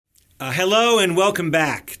Hello and welcome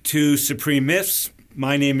back to Supreme Myths.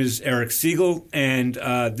 My name is Eric Siegel, and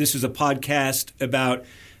this is a podcast about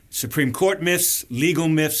Supreme Court myths, legal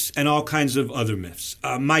myths, and all kinds of other myths.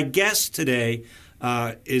 My guest today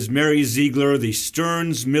is Mary Ziegler, the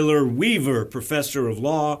Stearns Miller Weaver Professor of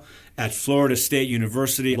Law at Florida State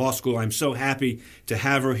University Law School. I'm so happy to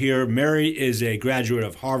have her here. Mary is a graduate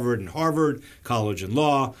of Harvard and Harvard College of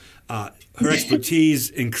Law. Her expertise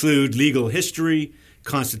include legal history,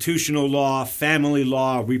 constitutional law, family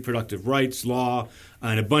law, reproductive rights law,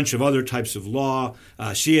 and a bunch of other types of law.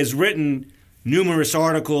 She has written numerous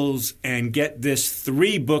articles and, get this,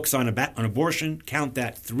 3 books on abortion. Count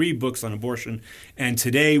that, 3 books on abortion. And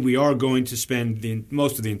today we are going to spend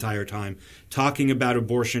most of the entire time talking about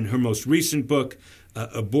abortion. Her most recent book,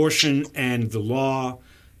 Abortion and the Law,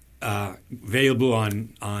 available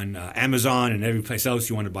on Amazon and every place else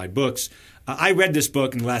you want to buy books. I read this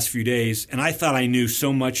book in the last few days, and I thought I knew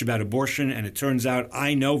so much about abortion, and it turns out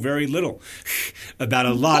I know very little about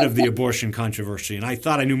a lot of the abortion controversy, and I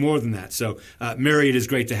thought I knew more than that. So, Mary, it is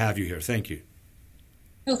great to have you here. Thank you.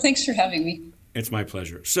 Oh, thanks for having me. It's my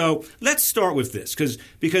pleasure. So let's start with this, because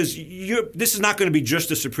this is not going to be just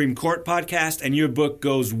a Supreme Court podcast, and your book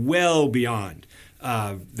goes well beyond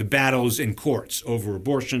the battles in courts over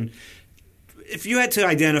abortion. If you had to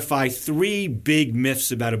identify 3 big myths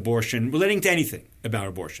about abortion relating to anything about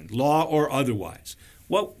abortion, law or otherwise,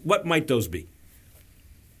 what might those be?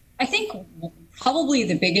 I think probably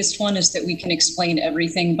the biggest one is that we can explain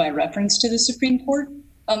everything by reference to the Supreme Court.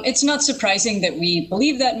 It's not surprising that we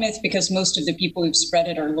believe that myth because most of the people who've spread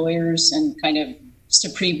it are lawyers and kind of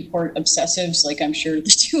Supreme Court obsessives, like I'm sure the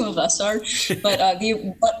 2 of us are. But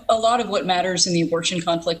a lot of what matters in the abortion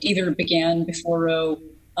conflict either began before Roe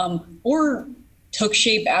or took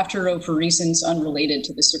shape after Roe for reasons unrelated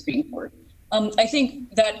to the Supreme Court. I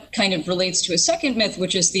think that kind of relates to a second myth,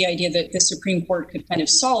 which is the idea that the Supreme Court could kind of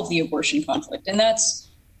solve the abortion conflict. And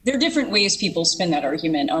there are different ways people spin that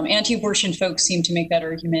argument. Anti-abortion folks seem to make that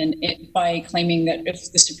argument by claiming that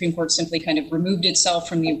if the Supreme Court simply kind of removed itself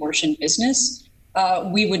from the abortion business,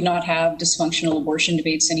 we would not have dysfunctional abortion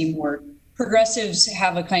debates anymore. Progressives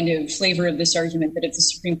have a kind of flavor of this argument that if the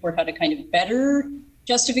Supreme Court had a kind of better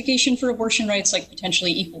justification for abortion rights, like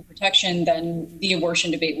potentially equal protection, then the abortion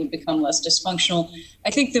debate would become less dysfunctional. I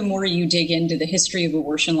think the more you dig into the history of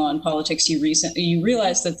abortion law and politics, you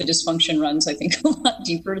realize that the dysfunction runs, I think, a lot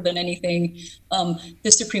deeper than anything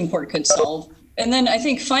the Supreme Court could solve. And then I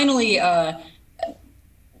think finally,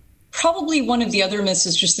 probably one of the other myths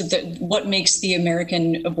is just that what makes the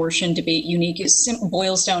American abortion debate unique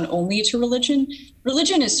boils down only to religion.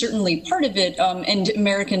 Religion is certainly part of it, and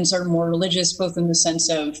Americans are more religious, both in the sense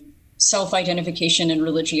of self-identification and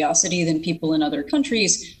religiosity than people in other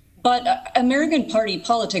countries. But American party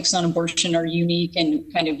politics on abortion are unique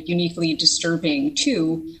and kind of uniquely disturbing,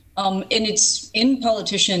 too. And it's in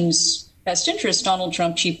politicians' best interest, Donald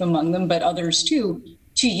Trump chief among them, but others, too,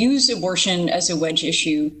 to use abortion as a wedge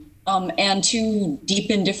issue and to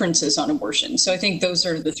deepen differences on abortion. So I think those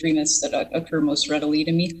are the 3 myths that occur most readily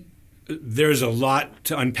to me. There's a lot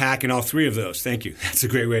to unpack in all 3 of those. Thank you. That's a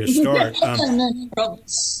great way to start.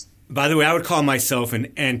 By the way, I would call myself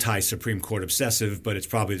an anti-Supreme Court obsessive, but it's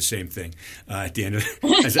probably the same thing at the end of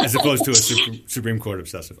as opposed to a Supreme Court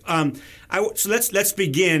obsessive. So let's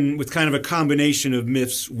begin with kind of a combination of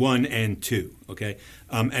myths 1 and 2. Okay,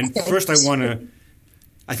 first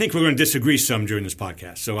I think we're going to disagree some during this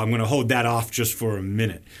podcast, so I'm going to hold that off just for a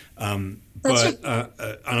minute, but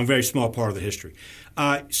on a very small part of the history.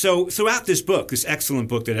 So throughout this book, this excellent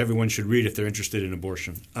book that everyone should read if they're interested in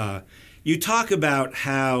abortion, you talk about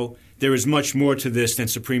how there is much more to this than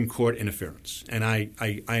Supreme Court interference, and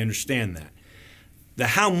I understand that. The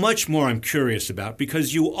how much more I'm curious about,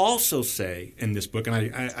 because you also say in this book, and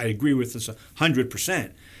I agree with this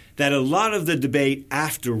 100%, that a lot of the debate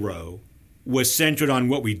after Roe was centered on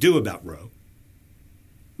what we do about Roe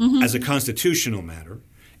as a constitutional matter.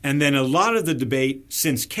 And then a lot of the debate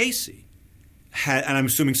since Casey had, and I'm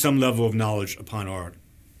assuming some level of knowledge upon our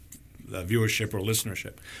viewership or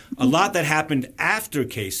listenership, a lot that happened after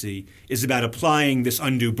Casey is about applying this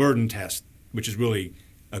undue burden test, which is really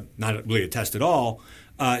not really a test at all,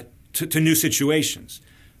 to new situations.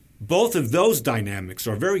 Both of those dynamics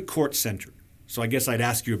are very court-centered. So I guess I'd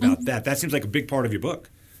ask you about that. That seems like a big part of your book.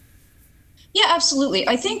 Yeah, absolutely.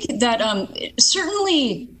 I think that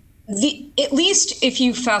certainly, at least if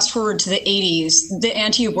you fast forward to the 80s, the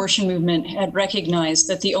anti-abortion movement had recognized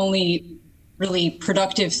that the only really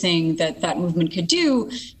productive thing that movement could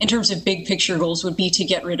do in terms of big picture goals would be to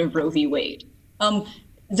get rid of Roe v. Wade.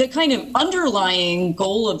 The kind of underlying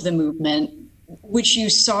goal of the movement which you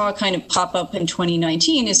saw kind of pop up in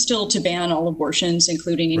 2019, is still to ban all abortions,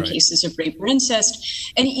 including in cases of rape or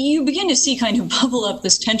incest. And you begin to see kind of bubble up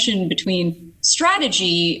this tension between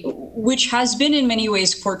strategy, which has been in many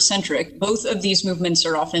ways court-centric. Both of these movements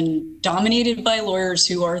are often dominated by lawyers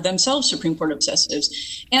who are themselves Supreme Court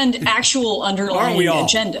obsessives, and actual underlying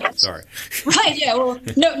agendas. Sorry. Right, yeah, well,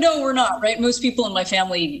 no, we're not, right? Most people in my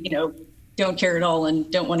family, don't care at all and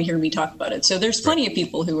don't want to hear me talk about it. So there's plenty of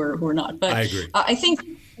people who are not. But I agree. I think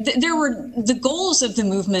there were the goals of the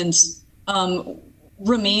movements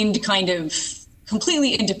remained kind of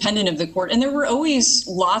completely independent of the court. And there were always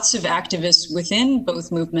lots of activists within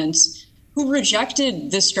both movements who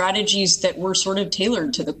rejected the strategies that were sort of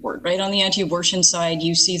tailored to the court, right? On the anti-abortion side,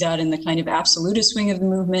 you see that in the kind of absolutist wing of the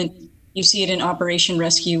movement. You see it in Operation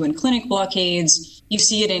Rescue and clinic blockades. You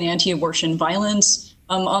see it in anti-abortion violence.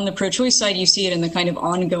 On the pro-choice side, you see it in the kind of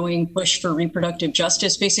ongoing push for reproductive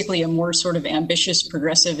justice, basically a more sort of ambitious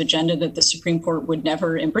progressive agenda that the Supreme Court would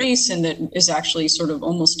never embrace and that is actually sort of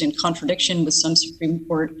almost in contradiction with some Supreme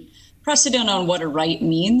Court precedent on what a right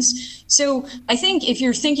means. So I think if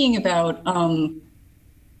you're thinking about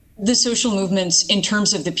the social movements in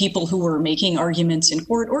terms of the people who were making arguments in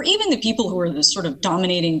court, or even the people who were the sort of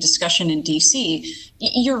dominating discussion in DC,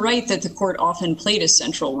 you're right that the court often played a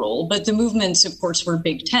central role. But the movements, of course, were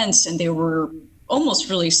big tents, and they were almost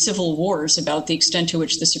really civil wars about the extent to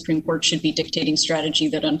which the Supreme Court should be dictating strategy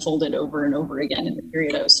that unfolded over and over again in the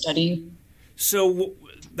period I was studying. So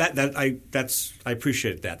I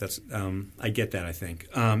appreciate that. That's I get that, I think.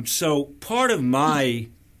 So part of my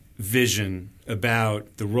vision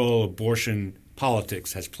about the role abortion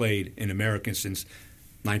politics has played in America since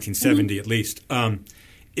 1970 at least,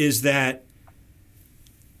 is that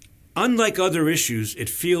unlike other issues, it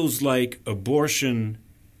feels like abortion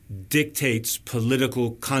dictates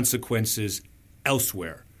political consequences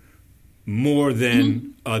elsewhere more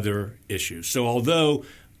than other issues. So although,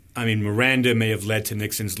 Miranda may have led to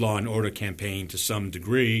Nixon's law and order campaign to some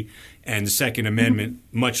degree, and the Second Amendment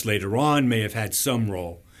much later on may have had some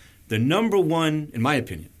role, the number one, in my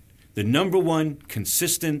opinion,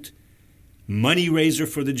 consistent money raiser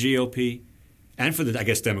for the GOP and for the,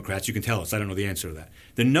 Democrats, you can tell us, I don't know the answer to that.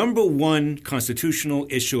 The number one constitutional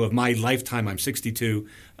issue of my lifetime, I'm 62,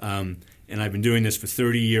 and I've been doing this for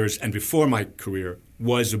 30 years, and before my career,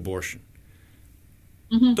 was abortion.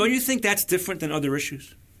 Don't you think that's different than other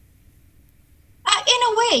issues?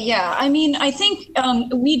 In a way, yeah. I think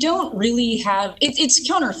we don't really have it's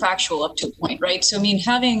counterfactual up to a point, right? So,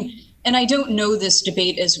 and I don't know this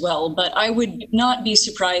debate as well, but I would not be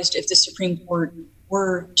surprised if the Supreme Court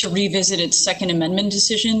were to revisit its Second Amendment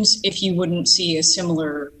decisions if you wouldn't see a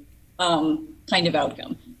similar kind of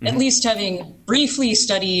outcome. At least having briefly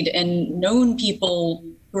studied and known people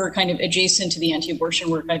who are kind of adjacent to the anti-abortion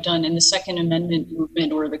work I've done in the Second Amendment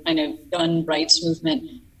movement or the kind of gun rights movement,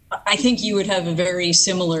 I think you would have a very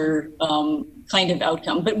similar kind of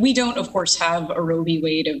outcome. But we don't, of course, have a Roe v.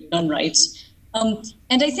 Wade of gun rights. And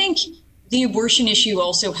I think the abortion issue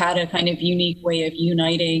also had a kind of unique way of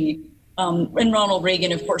uniting, and Ronald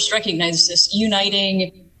Reagan, of course, recognized this,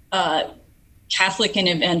 uniting Catholic and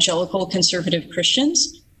evangelical conservative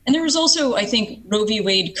Christians. And there was also, I think, Roe v.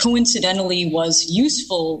 Wade coincidentally was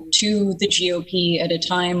useful to the GOP at a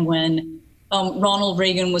time when Ronald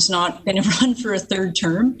Reagan was not going to run for a third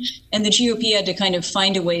term, and the GOP had to kind of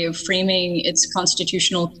find a way of framing its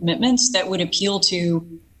constitutional commitments that would appeal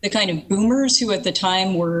to the kind of boomers who at the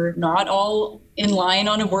time were not all in line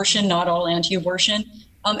on abortion, not all anti-abortion,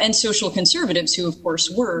 and social conservatives who, of course,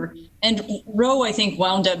 were. And Roe, I think,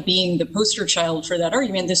 wound up being the poster child for that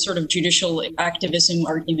argument, this sort of judicial activism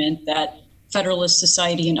argument that Federalist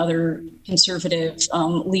Society and other conservative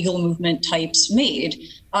legal movement types made.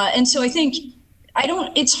 And so I think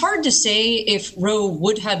it's hard to say if Roe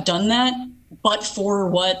would have done that, but for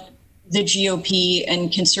what the GOP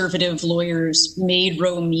and conservative lawyers made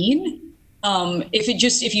Roe mean.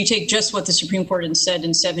 If you take just what the Supreme Court had said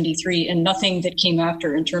in 73 and nothing that came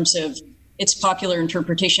after in terms of its popular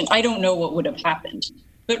interpretation, I don't know what would have happened.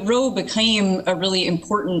 But Roe became a really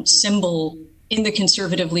important symbol in the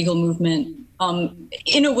conservative legal movement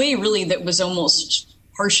in a way really that was almost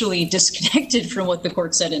partially disconnected from what the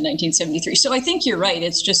court said in 1973. So I think you're right.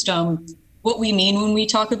 It's just what we mean when we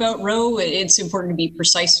talk about Roe, it's important to be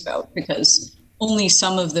precise about, because only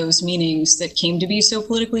some of those meanings that came to be so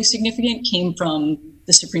politically significant came from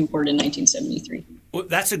the Supreme Court in 1973. Well,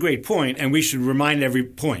 that's a great point, and we should remind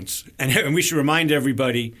we should remind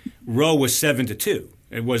everybody Roe was 7-2.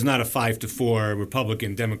 It was not a 5-4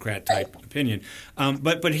 Republican Democrat type opinion.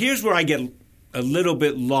 But here's where I get a little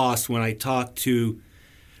bit lost when I talk to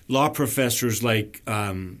law professors like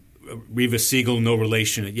Reva Siegel, no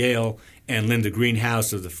relation at Yale, and Linda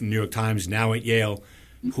Greenhouse of the New York Times, now at Yale,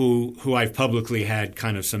 who I've publicly had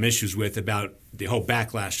kind of some issues with about the whole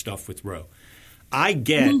backlash stuff with Roe. I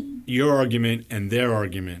get your argument and their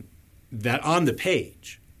argument that on the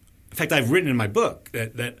page, in fact, I've written in my book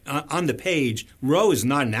that on the page, Roe is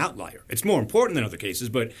not an outlier. It's more important than other cases,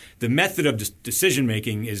 but the method of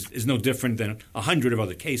decision-making is no different than 100 of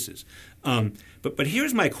other cases. But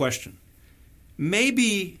here's my question.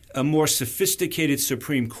 Maybe a more sophisticated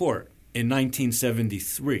Supreme Court in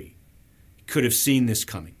 1973 could have seen this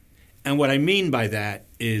coming. And what I mean by that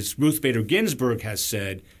is Ruth Bader Ginsburg has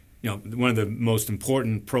said, one of the most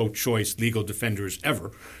important pro-choice legal defenders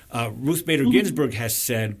ever, Ruth Bader Ginsburg has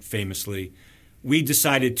said famously, "We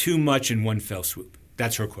decided too much in one fell swoop."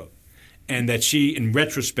 That's her quote. And that she, in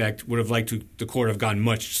retrospect, would have liked the court have gone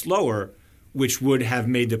much slower, which would have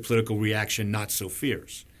made the political reaction not so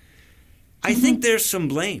fierce. I think there's some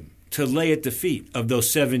blame to lay at the feet of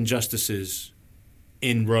those 7 justices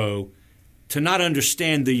in Roe to not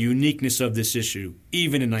understand the uniqueness of this issue,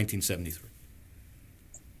 even in 1973.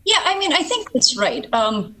 Yeah, I mean, I think that's right.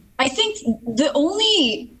 I think the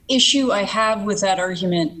only issue I have with that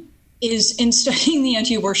argument is in studying the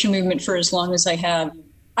anti-abortion movement for as long as I have,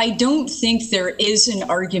 I don't think there is an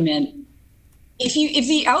argument. If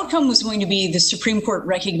the outcome was going to be the Supreme Court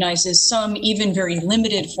recognizes some even very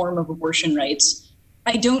limited form of abortion rights,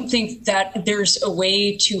 I don't think that there's a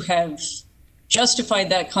way to have justified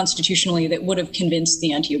that constitutionally that would have convinced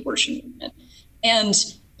the anti-abortion movement. And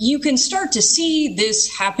you can start to see this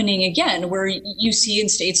happening again, where you see in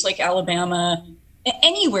states like Alabama,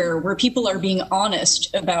 anywhere where people are being honest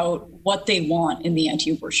about what they want in the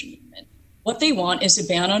anti-abortion movement. What they want is a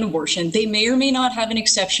ban on abortion. They may or may not have an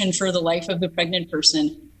exception for the life of the pregnant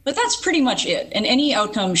person, but that's pretty much it. And any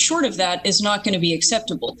outcome short of that is not going to be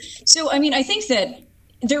acceptable. So, I mean, I think that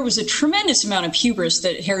there was a tremendous amount of hubris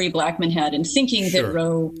that Harry Blackmun had in thinking that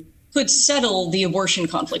Roe could settle the abortion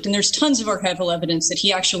conflict. And there's tons of archival evidence that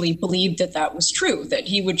he actually believed that that was true, that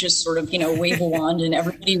he would just sort of, wave a wand and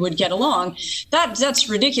everybody would get along. That's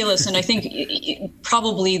ridiculous. And I think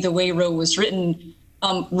probably the way Roe was written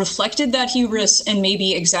reflected that hubris and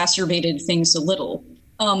maybe exacerbated things a little.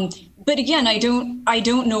 But again, I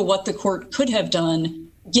don't know what the court could have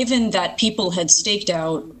done, given that people had staked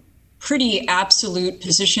out pretty absolute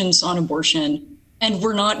positions on abortion and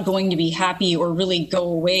were not going to be happy or really go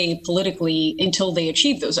away politically until they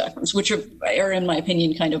achieve those outcomes, which are, in my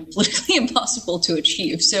opinion, kind of politically impossible to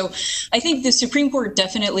achieve. So I think the Supreme Court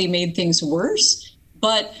definitely made things worse,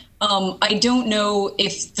 but I don't know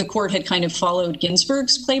if the court had kind of followed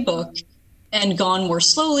Ginsburg's playbook and gone more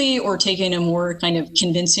slowly or taken a more kind of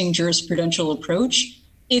convincing jurisprudential approach,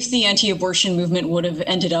 if the anti-abortion movement would have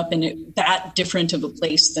ended up in that different of a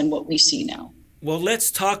place than what we see now. Well, let's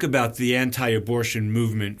talk about the anti-abortion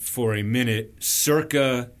movement for a minute,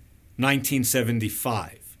 circa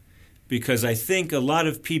 1975, because I think a lot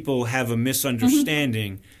of people have a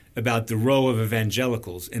misunderstanding about the role of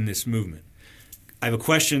evangelicals in this movement. I have a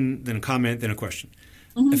question, then a comment, then a question.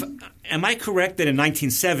 Am I correct that in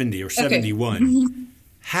 1970 or 71,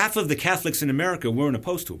 half of the Catholics in America weren't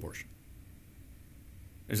opposed to abortion?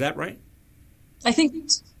 Is that right? I think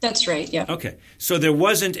that's right, yeah. Okay. So there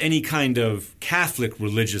wasn't any kind of Catholic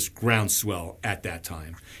religious groundswell at that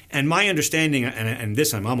time. And my understanding, and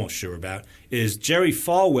this I'm almost sure about, is Jerry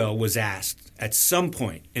Falwell was asked at some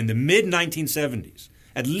point in the mid-1970s,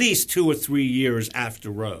 at least 2 or 3 years after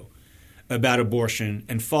Roe, about abortion.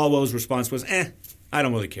 And Falwell's response was, I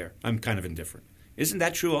don't really care. I'm kind of indifferent. Isn't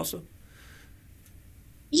that true also?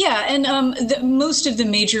 Yeah, and most of the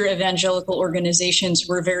major evangelical organizations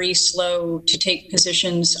were very slow to take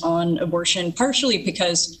positions on abortion, partially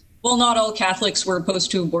because, well, not all Catholics were opposed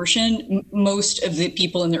to abortion. Most of the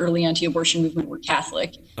people in the early anti-abortion movement were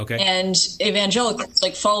Catholic. Okay. And evangelicals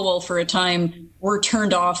like Falwell for a time were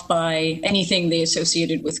turned off by anything they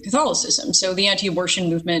associated with Catholicism. So the anti-abortion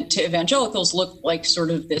movement to evangelicals looked like sort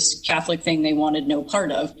of this Catholic thing they wanted no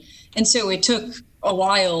part of. And so it took a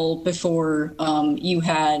while before you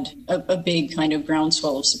had a big kind of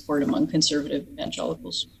groundswell of support among conservative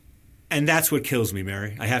evangelicals. And that's what kills me,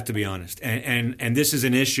 Mary. I have to be honest. And this is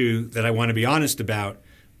an issue that I want to be honest about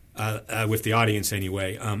with the audience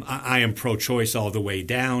anyway. I am pro-choice all the way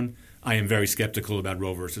down. I am very skeptical about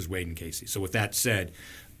Roe versus Wade and Casey. So with that said,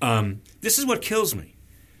 this is what kills me.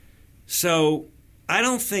 So I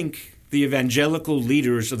don't think the evangelical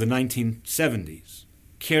leaders of the 1970s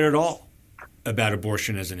cared at all about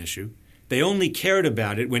abortion as an issue. They only cared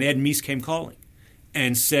about it when Ed Meese came calling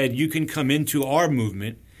and said, you can come into our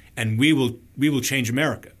movement and we will change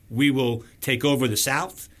America. We will take over the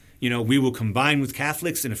South. We will combine with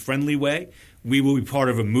Catholics in a friendly way. We will be part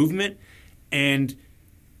of a movement. And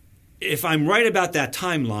if I'm right about that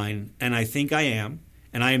timeline, and I think I am,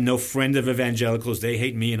 and I am no friend of evangelicals, they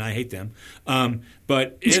hate me and I hate them.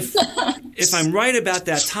 But if I'm right about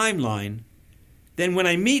that timeline, then when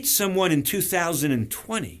I meet someone in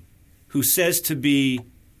 2020 who says to be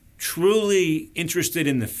truly interested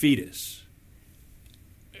in the fetus,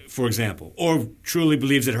 for example, or truly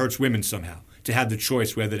believes it hurts women somehow to have the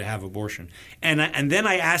choice whether to have abortion, and then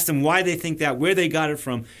I ask them why they think that, where they got it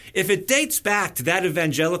from, if it dates back to that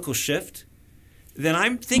evangelical shift, then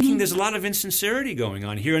I'm thinking there's a lot of insincerity going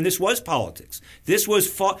on here, and this was politics. This was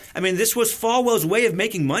Falwell's way of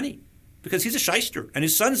making money, because he's a shyster and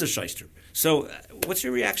his son's a shyster. So, what's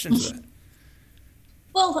your reaction to that?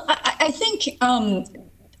 Well, I think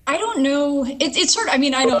I don't know. It's sort of. I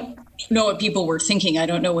mean, I don't know what people were thinking. I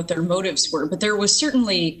don't know what their motives were, but there was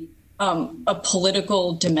certainly a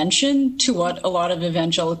political dimension to what a lot of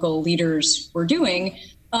evangelical leaders were doing.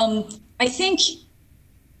 I think.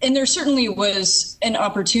 And there certainly was an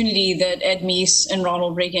opportunity that Ed Meese and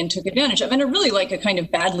Ronald Reagan took advantage of, and really like a kind of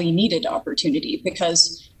badly needed opportunity,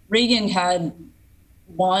 because Reagan had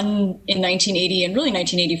won in 1980 and really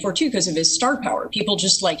 1984 too because of his star power. People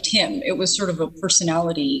just liked him. It was sort of a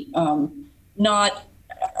personality, not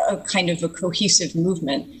a kind of a cohesive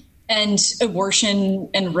movement. And abortion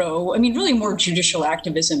and Roe, I mean, really more judicial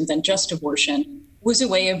activism than just abortion, was a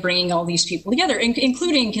way of bringing all these people together,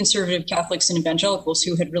 including conservative Catholics and evangelicals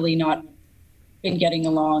who had really not been getting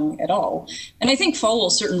along at all. And I think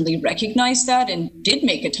Falwell certainly recognized that and did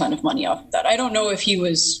make a ton of money off of that. I don't know if he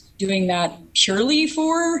was doing that purely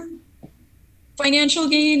for financial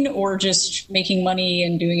gain or just making money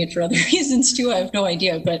and doing it for other reasons too. I have no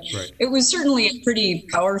idea, but It was certainly a pretty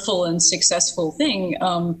powerful and successful thing.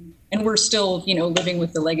 And we're still, living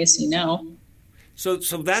with the legacy now. So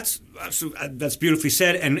that's beautifully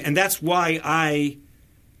said, and that's why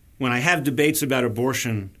when I have debates about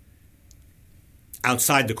abortion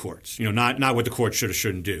outside the courts, not what the courts should or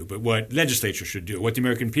shouldn't do, but what legislature should do, what the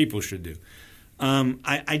American people should do,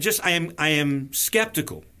 I am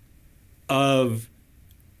skeptical of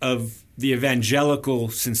the evangelical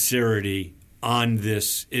sincerity on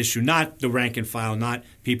this issue, not the rank and file, not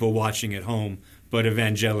people watching at home, but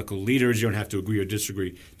evangelical leaders. You don't have to agree or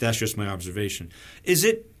disagree. That's just my observation. Is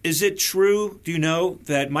it true, do you know,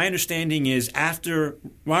 that my understanding is after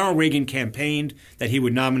Ronald Reagan campaigned that he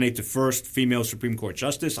would nominate the first female Supreme Court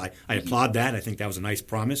justice? I applaud that. I think that was a nice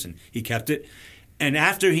promise, and he kept it. And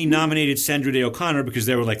after he nominated Sandra Day O'Connor, because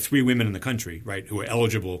there were like 3 women in the country, right, who were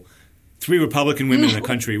eligible, 3 Republican women in the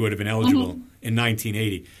country would have been eligible in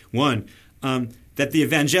 1981, that the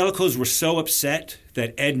evangelicals were so upset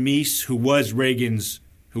that Ed Meese, who would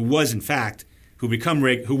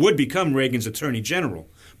become Reagan's Attorney General,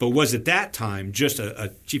 but was at that time just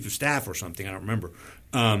a chief of staff or something, I don't remember,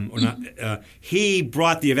 he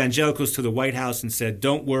brought the evangelicals to the White House and said,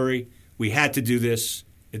 "Don't worry, we had to do this.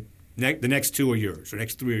 The next 2 are yours, or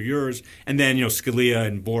next 3 are yours," and then Scalia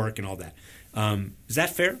and Bork and all that. Is that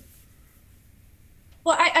fair?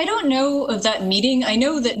 Well, I don't know of that meeting. I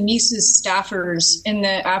know that Meese's staffers in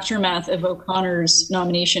the aftermath of O'Connor's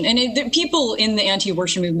nomination, and the people in the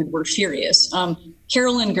anti-abortion movement were furious.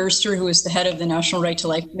 Carolyn Gerster, who was the head of the National Right to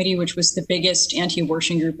Life Committee, which was the biggest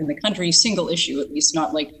anti-abortion group in the country, single issue at least,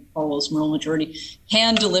 not like Falwell's moral majority,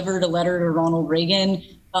 hand-delivered a letter to Ronald Reagan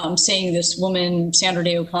saying this woman, Sandra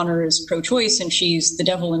Day O'Connor, is pro-choice and she's the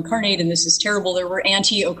devil incarnate and this is terrible. There were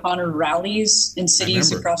anti-O'Connor rallies in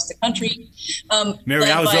cities across the country. Mary,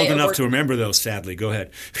 I was old enough to remember those, sadly. Go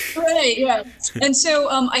ahead. Right, yeah. And so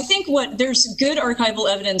I think there's good archival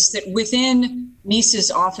evidence that within Meese's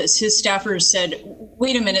office, his staffers said,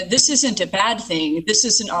 wait a minute, this isn't a bad thing. This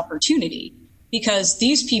is an opportunity because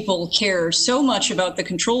these people care so much about the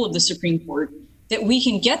control of the Supreme Court that we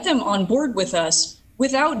can get them on board with us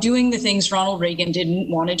without doing the things Ronald Reagan didn't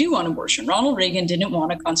want to do on abortion. Ronald Reagan didn't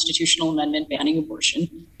want a constitutional amendment banning abortion.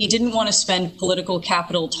 He didn't want to spend political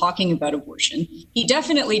capital talking about abortion. He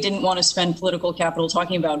definitely didn't want to spend political capital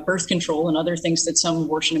talking about birth control and other things that some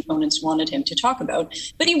abortion opponents wanted him to talk about.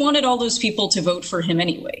 But he wanted all those people to vote for him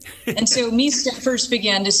anyway. And so Meese staffers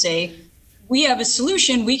began to say, we have a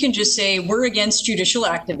solution. We can just say we're against judicial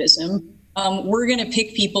activism. We're going to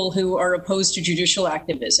pick people who are opposed to judicial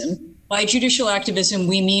activism. By judicial activism,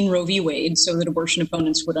 we mean Roe v. Wade, so that abortion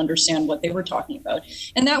opponents would understand what they were talking about.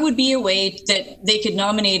 And that would be a way that they could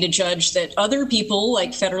nominate a judge that other people,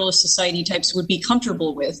 like Federalist Society types, would be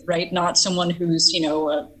comfortable with, right? Not someone who's,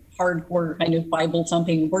 a hardcore kind of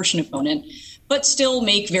Bible-thumping abortion opponent, but still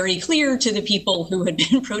make very clear to the people who had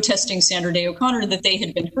been protesting Sandra Day O'Connor that they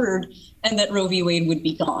had been heard and that Roe v. Wade would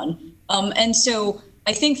be gone. And so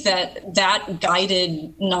I think that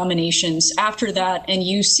guided nominations after that. And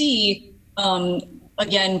you see,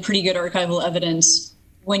 again, pretty good archival evidence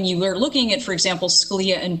when you are looking at, for example,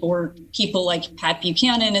 Scalia and Bork, people like Pat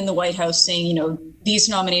Buchanan in the White House saying, these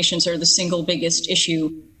nominations are the single biggest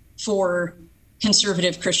issue for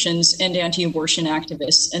conservative Christians and anti-abortion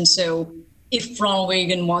activists. And so if Ronald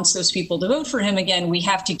Reagan wants those people to vote for him again, we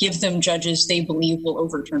have to give them judges they believe will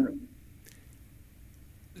overturn Roe.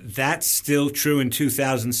 That's still true in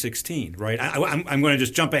 2016, right? I'm going to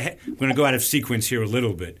just jump ahead. I'm going to go out of sequence here a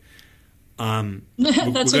little bit. We're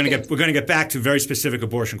going to get back to very specific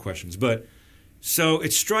abortion questions. But so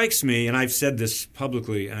it strikes me, and I've said this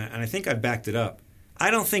publicly, and I think I've backed it up. I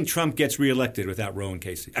don't think Trump gets reelected without Roe and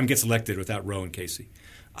Casey. Gets elected without Roe and Casey.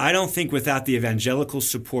 I don't think without the evangelical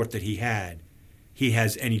support that he had, he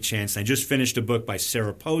has any chance. I just finished a book by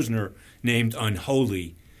Sarah Posner named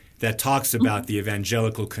Unholy that talks about the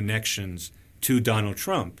evangelical connections to Donald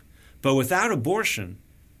Trump. But without abortion,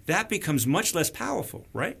 that becomes much less powerful,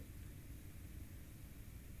 right?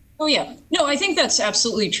 Oh, yeah. No, I think that's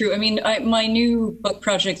absolutely true. I mean, my new book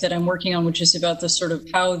project that I'm working on, which is about the sort of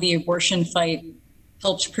how the abortion fight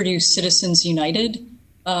helped produce Citizens United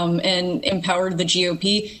and empowered the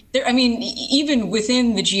GOP. Even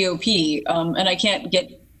within the GOP, and I can't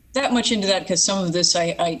get that much into that because some of this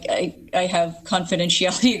I have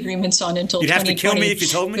confidentiality agreements on until 2020. You'd have to kill me if you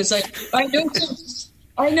told me. Because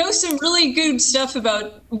I know some really good stuff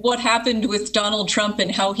about what happened with Donald Trump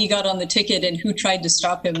and how he got on the ticket and who tried to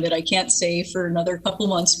stop him that I can't say for another couple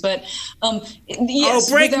months. But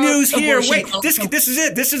yes, break news here. Abortion, wait, this is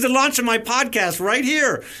it. This is the launch of my podcast right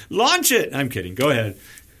here. Launch it. I'm kidding. Go ahead.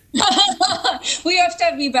 We have to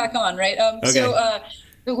have me back on, right? Okay. So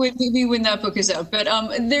maybe when that book is out. But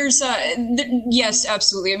yes,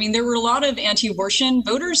 absolutely. I mean, there were a lot of anti-abortion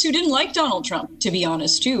voters who didn't like Donald Trump, to be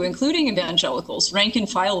honest, too, including evangelicals, rank and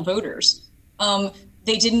file voters.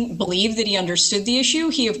 They didn't believe that he understood the issue.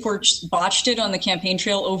 He, of course, botched it on the campaign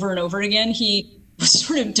trail over and over again. He would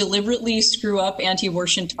sort of deliberately screw up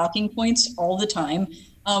anti-abortion talking points all the time.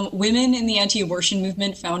 Women in the anti-abortion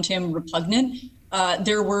movement found him repugnant.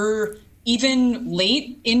 There were, even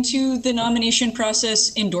late into the nomination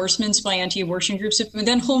process, endorsements by anti-abortion groups. But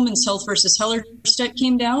then Holman's Health versus Hellerstedt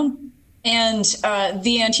came down, and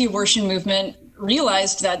the anti-abortion movement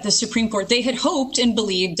realized that the Supreme Court, they had hoped and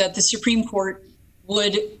believed that the Supreme Court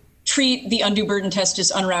would treat the undue burden test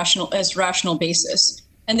as rational basis,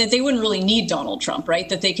 and that they wouldn't really need Donald Trump, right?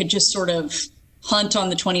 That they could just sort of hunt on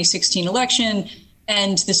the 2016 election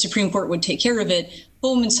and the Supreme Court would take care of it.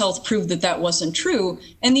 Holman's Health proved that that wasn't true.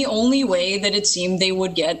 And the only way that it seemed they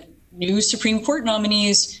would get new Supreme Court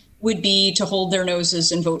nominees would be to hold their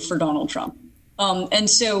noses and vote for Donald Trump. And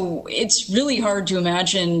so it's really hard to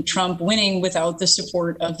imagine Trump winning without the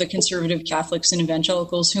support of the conservative Catholics and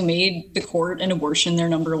evangelicals who made the court and abortion their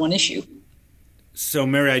number one issue. So,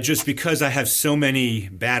 Mary, because I have so many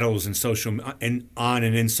battles in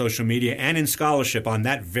in social media and in scholarship on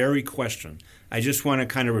that very question, I just want to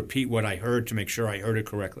kind of repeat what I heard to make sure I heard it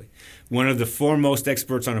correctly. One of the foremost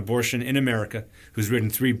experts on abortion in America, who's written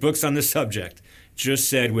 3 books on the subject, just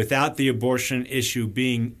said without the abortion issue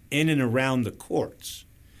being in and around the courts,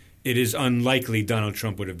 it is unlikely Donald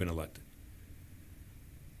Trump would have been elected.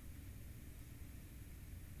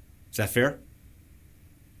 Is that fair?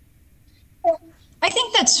 I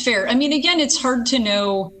think that's fair. I mean, again, it's hard to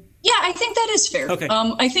know. Yeah, I think that is fair. Okay.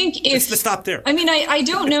 I think if let's stop there. I mean, I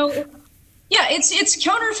don't know. Yeah, it's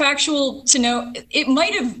counterfactual to know it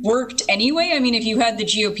might have worked anyway. I mean, if you had the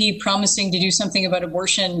GOP promising to do something about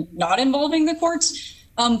abortion not involving the courts,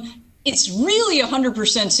 it's really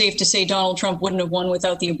 100% safe to say Donald Trump wouldn't have won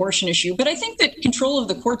without the abortion issue. But I think that control of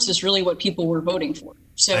the courts is really what people were voting for.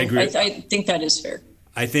 So I agree. I think that is fair.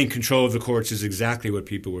 I think control of the courts is exactly what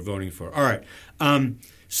people were voting for. All right.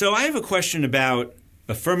 So I have a question about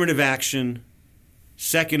affirmative action,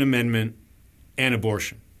 Second Amendment, and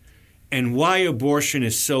abortion, and why abortion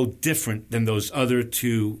is so different than those other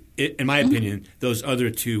two, in my opinion, those other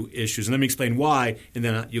 2 issues. And let me explain why, and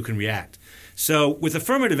then you can react. So with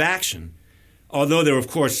affirmative action, although there are, of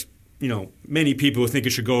course, many people who think it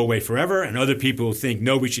should go away forever and other people who think,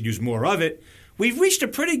 no, we should use more of it, we've reached a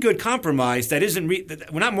pretty good compromise that isn't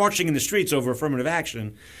we're not marching in the streets over affirmative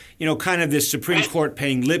action. Kind of this Supreme Court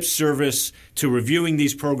paying lip service to reviewing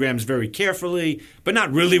these programs very carefully, but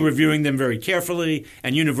not really reviewing them very carefully,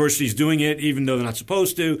 and universities doing it even though they're not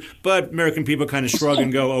supposed to, but American people kind of shrug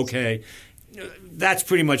and go, okay, that's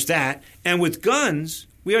pretty much that. And with guns,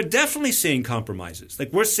 we are definitely seeing compromises.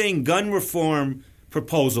 Like we're seeing gun reform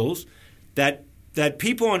proposals that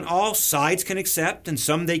people on all sides can accept, and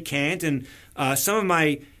some they can't. And some of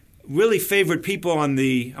my really favorite people on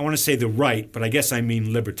I want to say the right, but I guess I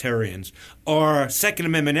mean libertarians, are Second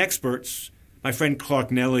Amendment experts. My friend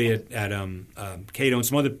Clark Nelly at Cato and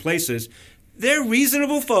some other places. They're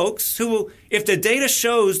reasonable folks who, if the data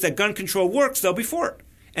shows that gun control works, they'll be for it.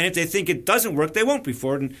 And if they think it doesn't work, they won't be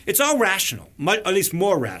for it. And it's all rational, at least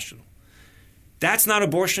more rational. That's not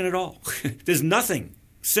abortion at all. There's nothing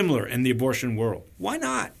similar in the abortion world. Why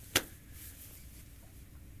not?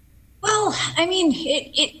 Well, I mean,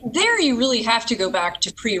 there you really have to go back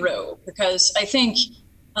to pre-Roe, because I think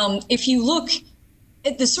if you look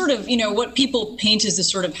at the sort of, what people paint as the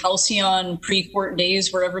sort of halcyon pre-court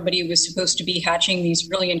days where everybody was supposed to be hatching these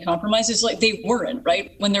brilliant compromises, like they weren't,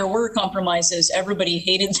 right? When there were compromises, everybody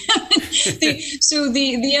hated them. So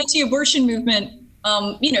the anti-abortion movement,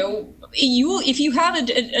 if you have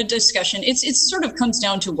a discussion, it sort of comes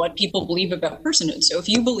down to what people believe about personhood. So if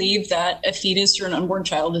you believe that a fetus or an unborn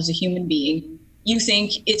child is a human being, you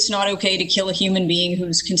think it's not okay to kill a human being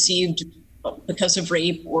who's conceived because of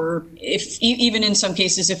rape, or even in some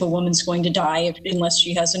cases, if a woman's going to die unless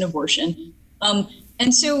she has an abortion.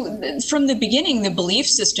 And so from the beginning, the belief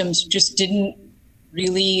systems just didn't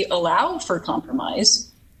really allow for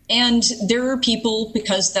compromise. And there are people,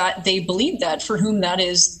 because they believe that, for whom that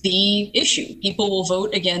is the issue. People will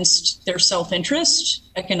vote against their self-interest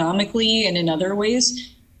economically and in other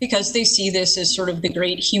ways because they see this as sort of the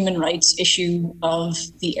great human rights issue of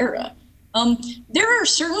the era. There are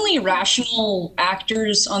certainly rational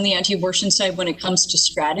actors on the anti-abortion side when it comes to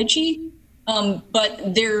strategy,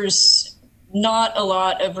 but there's not a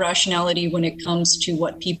lot of rationality when it comes to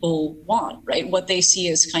what people want, right? What they see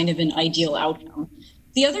as kind of an ideal outcome.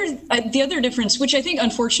 The other difference, which I think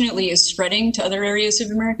unfortunately is spreading to other areas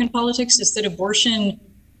of American politics, is that abortion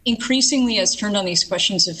increasingly has turned on these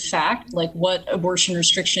questions of fact, like what abortion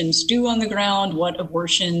restrictions do on the ground, what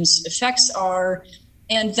abortion's effects are,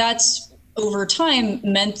 and that's over time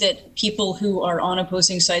meant that people who are on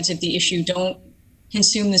opposing sides of the issue don't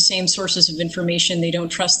consume the same sources of information. They don't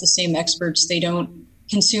trust the same experts. They don't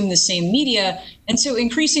consume the same media. And so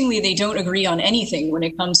increasingly, they don't agree on anything when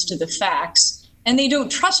it comes to the facts. And they don't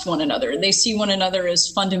trust one another. They see one another as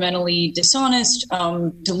fundamentally dishonest,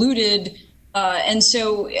 deluded. And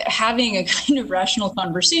so having a kind of rational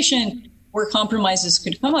conversation where compromises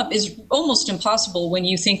could come up is almost impossible when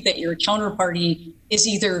you think that your counterparty is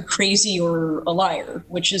either crazy or a liar,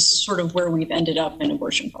 which is sort of where we've ended up in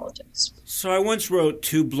abortion politics. So I once wrote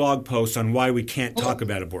 2 blog posts on why we can't talk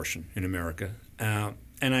about abortion in America. And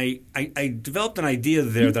I developed an idea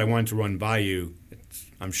there that I wanted to run by you. It's,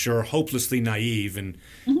 I'm sure, hopelessly naive, and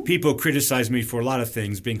people criticize me for a lot of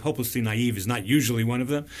things. Being hopelessly naive is not usually one of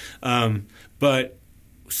them. But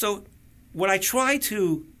so what I try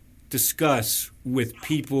to discuss with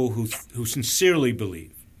people who sincerely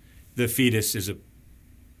believe the fetus is a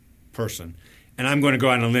person, and I'm going to go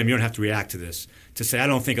out on a limb, you don't have to react to this, to say I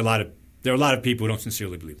don't think there are a lot of people who don't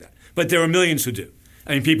sincerely believe that. But there are millions who do.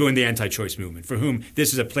 I mean, people in the anti-choice movement for whom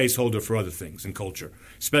this is a placeholder for other things in culture,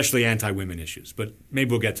 especially anti-women issues. But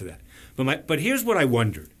maybe we'll get to that. But here's what I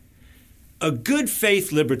wondered. A good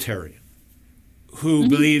faith libertarian who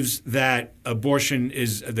believes that abortion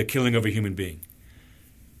is the killing of a human being,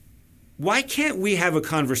 why can't we have a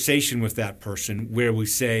conversation with that person where we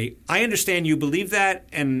say, I understand you believe that,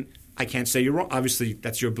 and I can't say you're wrong. Obviously,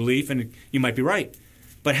 that's your belief, and you might be right.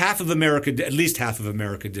 But at least half of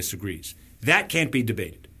America disagrees. That can't be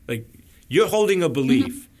debated. Like, you're holding a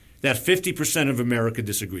belief that 50% of America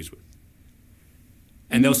disagrees with.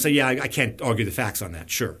 And they'll say, yeah, I can't argue the facts on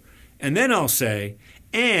that, sure. And then I'll say,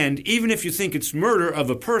 and even if you think it's murder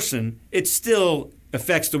of a person, it still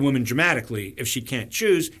affects the woman dramatically if she can't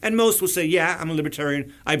choose. And most will say, yeah, I'm a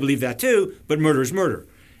libertarian, I believe that too, but murder is murder.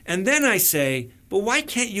 And then I say, but why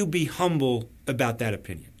can't you be humble about that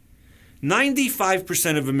opinion?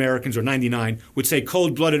 95% of Americans, or 99, would say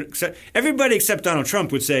cold-blooded, everybody except Donald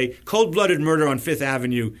Trump would say cold-blooded murder on Fifth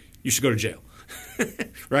Avenue, you should go to jail.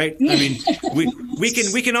 Right? I mean,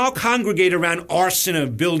 we can all congregate around arson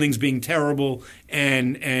of buildings being terrible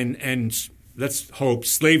and let's hope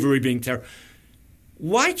slavery being terrible.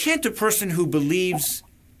 Why can't a person who believes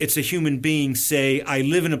it's a human being say, I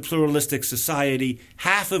live in a pluralistic society,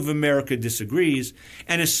 half of America disagrees,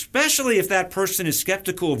 and especially if that person is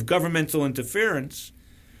skeptical of governmental interference,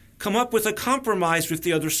 come up with a compromise with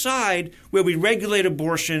the other side where we regulate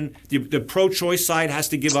abortion, the pro-choice side has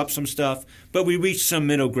to give up some stuff, but we reach some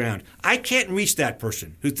middle ground. I can't reach that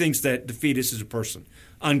person who thinks that the fetus is a person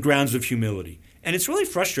on grounds of humility. And it's really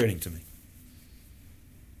frustrating to me.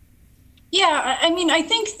 Yeah, I mean, I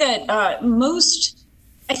think that most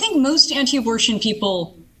anti-abortion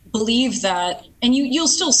people believe that, and you'll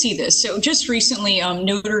still see this. So just recently,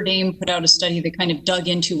 Notre Dame put out a study that kind of dug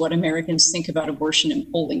into what Americans think about abortion in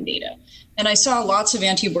polling data. And I saw lots of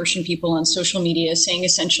anti-abortion people on social media saying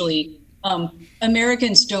essentially,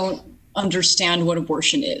 Americans don't understand what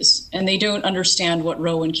abortion is, and they don't understand what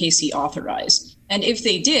Roe and Casey authorized. And if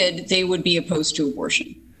they did, they would be opposed to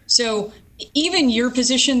abortion. So even your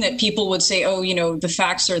position that people would say, oh, the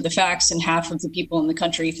facts are the facts and half of the people in the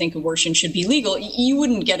country think abortion should be legal, you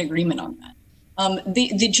wouldn't get agreement on that.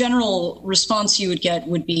 The general response you would get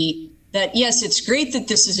would be that, yes, it's great that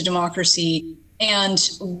this is a democracy, and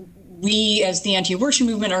we as the anti-abortion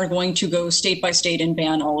movement are going to go state by state and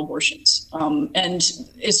ban all abortions. And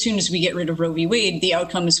as soon as we get rid of Roe v. Wade, the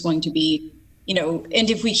outcome is going to be, and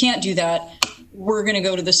if we can't do that, we're going to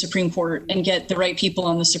go to the Supreme Court and get the right people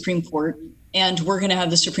on the Supreme Court, and we're going to have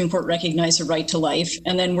the Supreme Court recognize a right to life,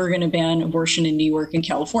 and then we're going to ban abortion in New York and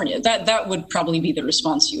California. That would probably be the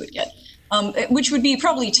response you would get, which would be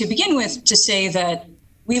probably to begin with to say that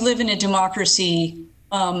we live in a democracy,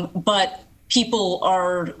 but people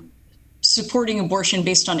are supporting abortion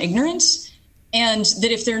based on ignorance. And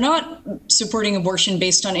that if they're not supporting abortion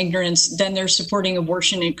based on ignorance, then they're supporting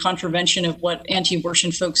abortion in contravention of what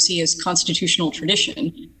anti-abortion folks see as constitutional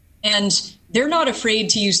tradition. And they're not afraid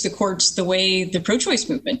to use the courts the way the pro-choice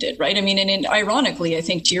movement did, right? I mean, and ironically, I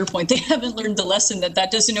think to your point, they haven't learned the lesson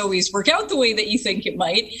that doesn't always work out the way that you think it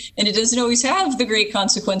might, and it doesn't always have the great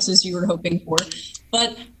consequences you were hoping for.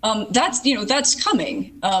 But that's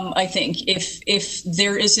coming. I think if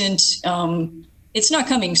there isn't. It's not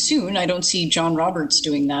coming soon. I don't see John Roberts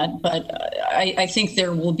doing that, but I think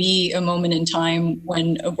there will be a moment in time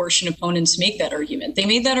when abortion opponents make that argument. They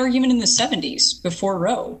made that argument in the 70s before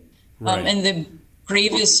Roe. Right. And the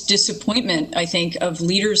gravest disappointment, I think, of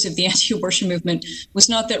leaders of the anti-abortion movement was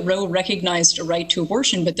not that Roe recognized a right to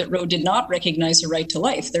abortion, but that Roe did not recognize a right to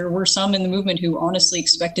life. There were some in the movement who honestly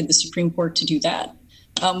expected the Supreme Court to do that,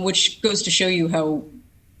 which goes to show you how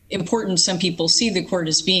important some people see the court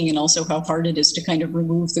as being, and also how hard it is to kind of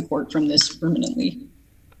remove the court from this permanently.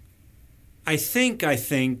 I think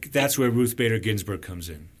that's where Ruth Bader Ginsburg comes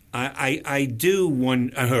in. I do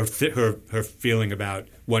wonder her feeling about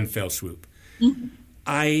one fell swoop. Mm-hmm.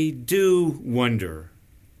 I do wonder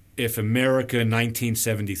if America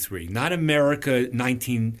 1973, not America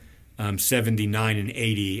 1979 and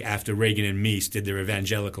 80 after Reagan and Meese did their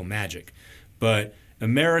evangelical magic, but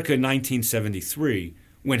America 1973,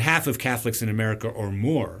 when half of Catholics in America or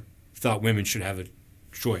more thought women should have a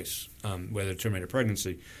choice whether to terminate a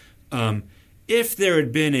pregnancy, if there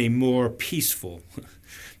had been a more peaceful,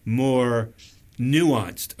 more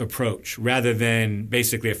nuanced approach rather than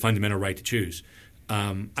basically a fundamental right to choose,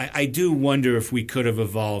 I do wonder if we could have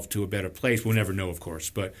evolved to a better place. We'll never know, of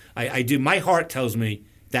course, but I do. My heart tells me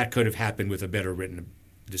that could have happened with a better written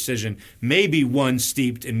decision. Maybe one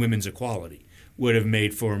steeped in women's equality would have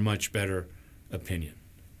made for a much better opinion.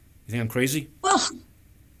 You think I'm crazy? Well,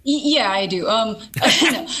 yeah, I do. No,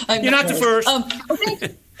 You're not the first. I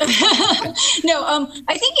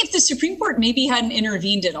think if the Supreme Court maybe hadn't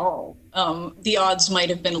intervened at all, the odds might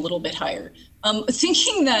have been a little bit higher.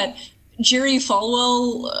 Thinking that Jerry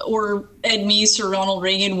Falwell or Ed Meese or Ronald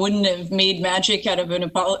Reagan wouldn't have made magic out of an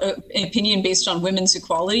opinion based on women's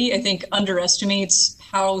equality, I think underestimates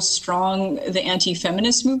how strong the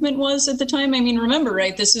anti-feminist movement was at the time. I mean, remember,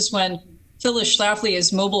 right, this is when Phyllis Schlafly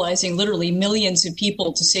is mobilizing literally millions of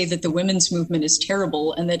people to say that the women's movement is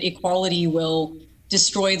terrible and that equality will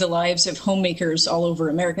destroy the lives of homemakers all over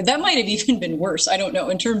America. That might have even been worse. I don't know.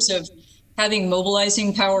 In terms of having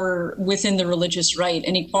mobilizing power within the religious right,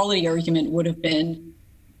 an equality argument would have been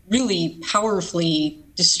really powerfully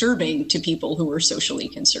disturbing to people who were socially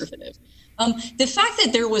conservative. The fact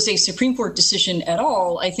that there was a Supreme Court decision at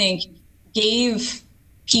all, I think, gave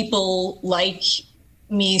people like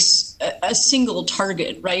Meese a single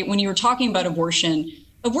target, right? When you were talking about abortion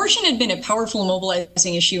had been a powerful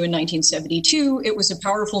mobilizing issue in 1972. It was a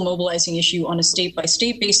powerful mobilizing issue on a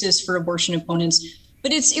state-by-state basis for abortion opponents.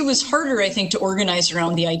 But it was harder, I think, to organize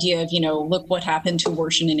around the idea of, look what happened to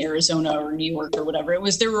abortion in Arizona or New York or whatever.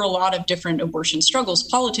 There were a lot of different abortion struggles.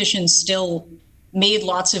 Politicians still made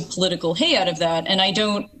lots of political hay out of that. And I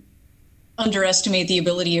don't underestimate the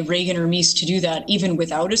ability of Reagan or Meese to do that even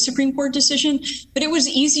without a Supreme Court decision. But it was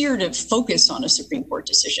easier to focus on a Supreme Court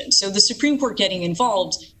decision. So the Supreme Court getting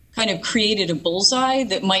involved kind of created a bullseye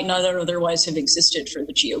that might not otherwise have existed for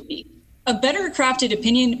the GOP. A better crafted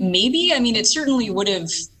opinion, maybe. I mean, it certainly would have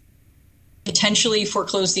potentially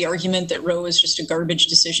foreclosed the argument that Roe is just a garbage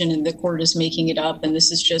decision and the court is making it up. And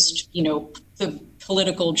this is just, the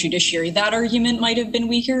political judiciary, that argument might have been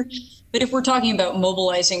weaker. But if we're talking about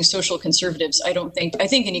mobilizing social conservatives, I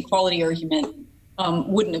think an equality argument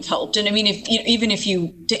wouldn't have helped. And I mean, even if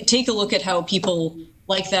you take a look at how people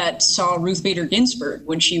like that saw Ruth Bader Ginsburg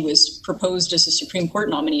when she was proposed as a Supreme Court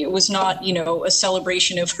nominee, it was not, a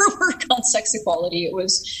celebration of her work on sex equality. It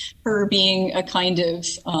was her being a kind of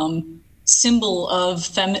symbol of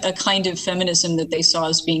a kind of feminism that they saw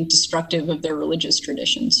as being destructive of their religious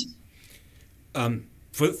traditions.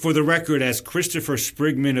 For the record, as Christopher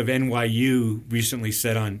Sprigman of NYU recently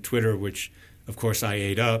said on Twitter, which of course I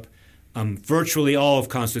ate up, virtually all of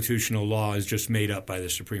constitutional law is just made up by the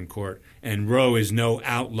Supreme Court, and Roe is no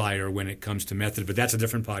outlier when it comes to method. But that's a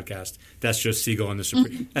different podcast. That's just Siegel on the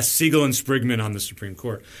Supreme. That's Siegel and Sprigman on the Supreme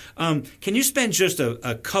Court. Can you spend just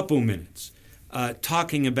a couple minutes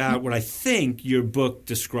talking about what I think your book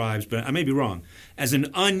describes, but I may be wrong, as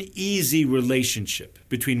an uneasy relationship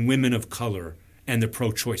between women of color and the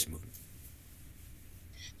pro-choice movement?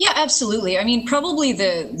 Yeah, absolutely. I mean, probably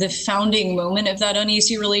the founding moment of that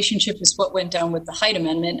uneasy relationship is what went down with the Hyde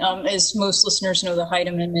Amendment. As most listeners know, the Hyde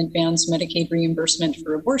Amendment bans Medicaid reimbursement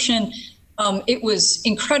for abortion. It was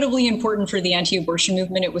incredibly important for the anti-abortion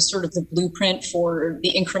movement. It was sort of the blueprint for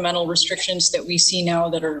the incremental restrictions that we see now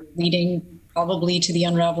that are leading probably to the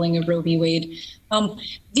unraveling of Roe v. Wade.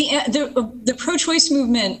 The pro-choice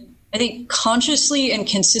movement, I think, consciously and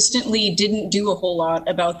consistently didn't do a whole lot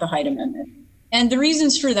about the Hyde Amendment. And the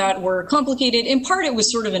reasons for that were complicated. In part, it was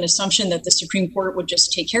sort of an assumption that the Supreme Court would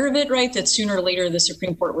just take care of it, right? That sooner or later, the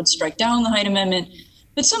Supreme Court would strike down the Hyde Amendment.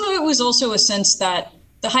 But some of it was also a sense that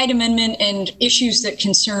the Hyde Amendment and issues that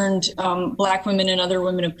concerned Black women and other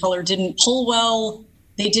women of color didn't pull well.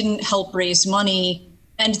 They didn't help raise money.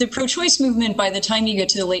 And the pro-choice movement, by the time you get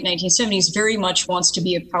to the late 1970s, very much wants to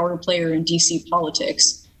be a power player in DC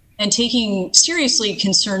politics. And taking seriously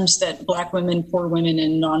concerns that Black women, poor women,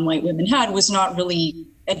 and non-white women had was not really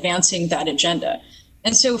advancing that agenda.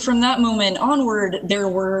 And so from that moment onward, there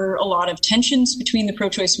were a lot of tensions between the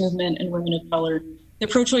pro-choice movement and women of color. The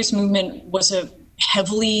pro-choice movement was a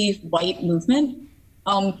heavily white movement.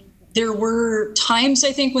 There were times,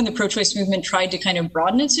 I think, when the pro-choice movement tried to kind of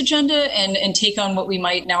broaden its agenda and take on what we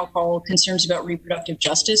might now call concerns about reproductive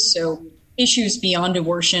justice. So issues beyond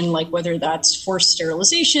abortion, like whether that's forced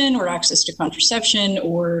sterilization or access to contraception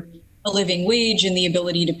or a living wage and the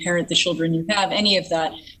ability to parent the children you have, any of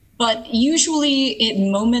that. But usually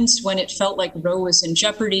in moments when it felt like Roe was in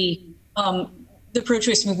jeopardy, the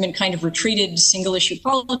pro-choice movement kind of retreated to single issue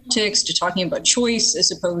politics, to talking about choice as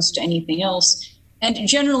opposed to anything else, and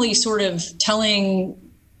generally sort of telling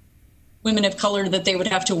women of color that they would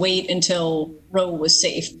have to wait until Roe was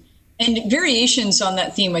safe. And variations on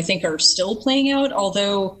that theme, I think, are still playing out,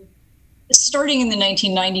 although starting in the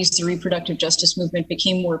 1990s, the reproductive justice movement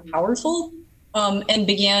became more powerful and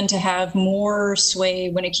began to have more sway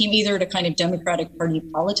when it came either to kind of Democratic Party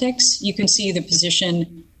politics. You can see the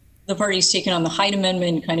position the party's taken on the Hyde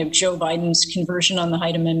Amendment, kind of Joe Biden's conversion on the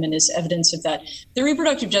Hyde Amendment is evidence of that. The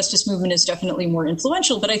reproductive justice movement is definitely more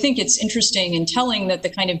influential, but I think it's interesting and telling that the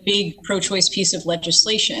kind of big pro-choice piece of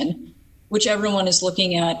legislation, which everyone is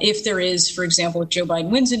looking at, if there is, for example, if Joe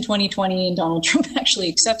Biden wins in 2020 and Donald Trump actually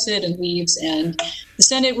accepts it and leaves and the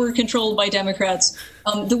Senate were controlled by Democrats,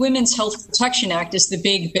 the Women's Health Protection Act is the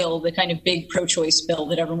big bill, the kind of big pro-choice bill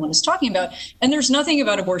that everyone is talking about. And there's nothing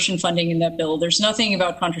about abortion funding in that bill. There's nothing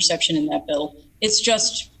about contraception in that bill. It's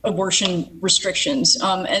just abortion restrictions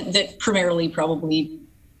that primarily probably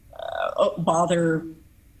bother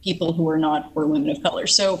people who are not poor women of color.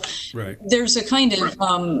 So right. There's a kind of,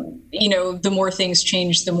 the more things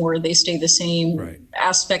change, the more they stay the same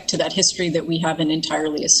aspect to that history that we haven't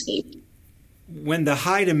entirely escaped. When the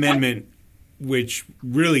Hyde Amendment, which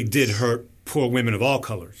really did hurt poor women of all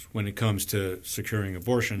colors when it comes to securing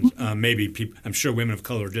abortions, I'm sure women of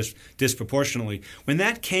color just disproportionately, when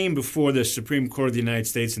that came before the Supreme Court of the United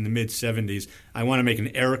States in the mid-'70s, I want to make an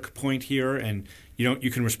Eric point here, and you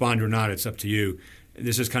can respond or not, it's up to you.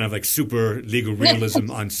 This is kind of like super legal realism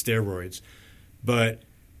on steroids. And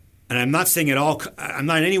I'm not saying I'm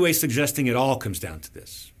not in any way suggesting it all comes down to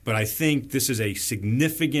this, but I think this is a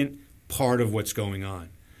significant part of what's going on.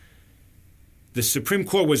 The Supreme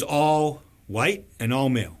Court was all white and all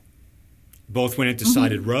male, both when it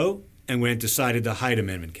decided Roe and when it decided the Hyde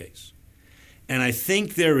Amendment case. And I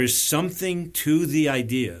think there is something to the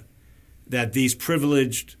idea that these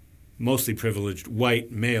mostly privileged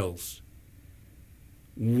white males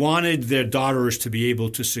wanted their daughters to be able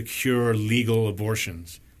to secure legal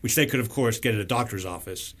abortions, which they could, of course, get at a doctor's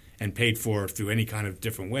office and paid for through any kind of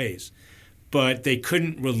different ways. But they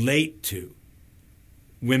couldn't relate to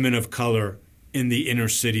women of color in the inner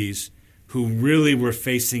cities who really were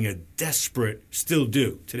facing a desperate, still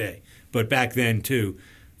do today, but back then too,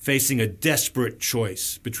 facing a desperate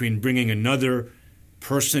choice between bringing another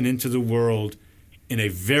person into the world in a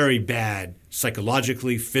very bad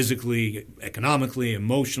psychologically, physically, economically,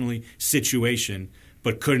 emotionally situation,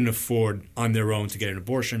 but couldn't afford on their own to get an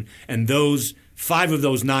abortion. And 5 of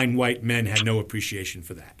those 9 white men had no appreciation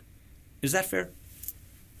for that. Is that fair?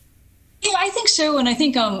 Yeah, I think so. And I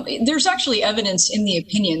think there's actually evidence in the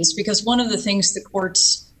opinions, because one of the things the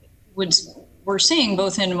courts were saying,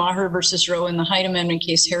 both in Maher versus Roe and the Hyde Amendment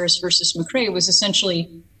case, Harris versus McRae, was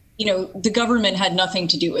essentially, the government had nothing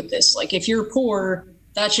to do with this. Like, if you're poor,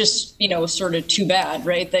 that's just, sort of too bad,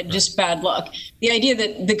 right? That just bad luck. The idea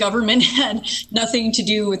that the government had nothing to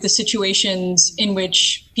do with the situations in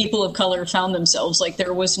which people of color found themselves, like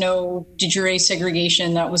there was no de jure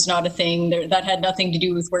segregation, that was not a thing. That had nothing to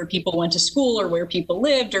do with where people went to school or where people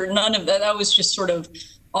lived or none of that. That was just sort of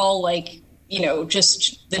all like,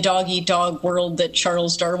 just the dog eat dog world that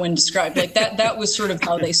Charles Darwin described. Like that was sort of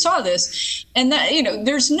how they saw this. And that,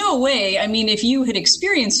 there's no way, I mean, if you had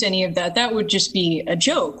experienced any of that, that would just be a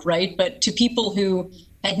joke, right? But to people who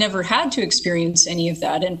had never had to experience any of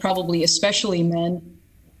that, and probably especially men,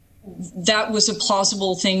 that was a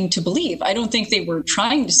plausible thing to believe. I don't think they were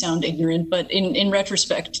trying to sound ignorant, but in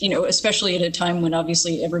retrospect, especially at a time when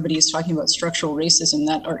obviously everybody is talking about structural racism,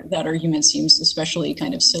 that argument seems especially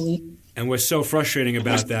kind of silly. And what's so frustrating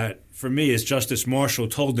about that for me is Justice Marshall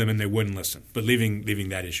told them and they wouldn't listen. But leaving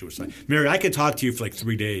that issue aside, Mary, I could talk to you for like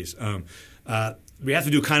 3 days. We have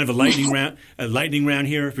to do kind of a lightning round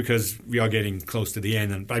here because we are getting close to the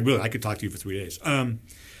end. And I could talk to you for 3 days.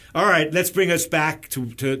 All right, let's bring us back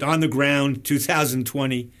to on the ground,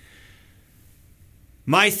 2020.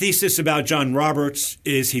 My thesis about John Roberts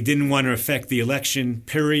is he didn't want to affect the election,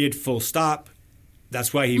 period, full stop.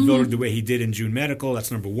 That's why he voted the way he did in June Medical.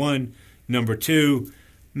 That's number one. Number two,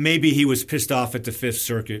 maybe he was pissed off at the Fifth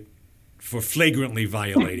Circuit for flagrantly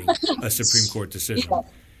violating a Supreme Court decision.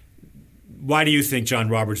 Why do you think John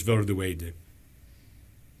Roberts voted the way he did?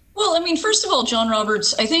 Well, I mean, first of all, John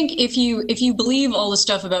Roberts, I think if you believe all the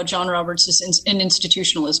stuff about John Roberts as an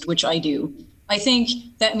institutionalist, which I do, I think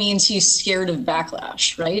that means he's scared of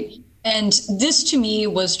backlash, right? And this, to me,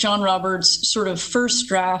 was John Roberts' sort of first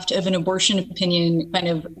draft of an abortion opinion, kind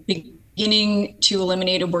of beginning to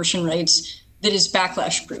eliminate abortion rights that is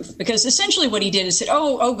backlash proof. Because essentially what he did is said,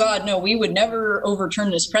 oh God, no, we would never overturn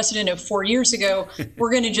this precedent of 4 years ago.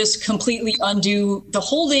 We're going to just completely undo the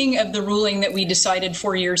holding of the ruling that we decided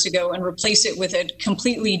 4 years ago and replace it with a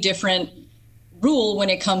completely different rule when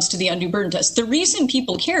it comes to the undue burden test. The reason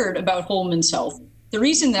people cared about Holman's Health, the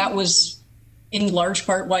reason that was in large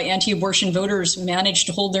part why anti-abortion voters managed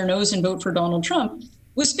to hold their nose and vote for Donald Trump,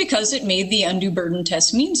 was because it made the undue burden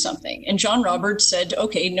test mean something. And John Roberts said,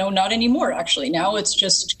 okay, no, not anymore, actually. Now it's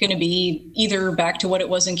just going to be either back to what it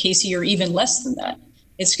was in Casey or even less than that.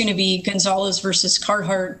 It's going to be Gonzalez versus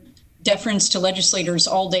Carhart, deference to legislators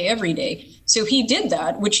all day, every day. So he did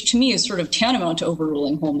that, which to me is sort of tantamount to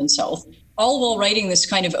overruling Holman's Health, all while writing this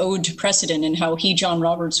kind of ode to precedent and how he, John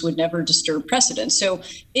Roberts, would never disturb precedent. So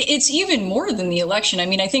it's even more than the election. I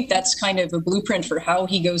mean, I think that's kind of a blueprint for how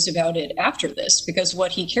he goes about it after this, because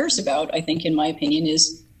what he cares about, I think, in my opinion,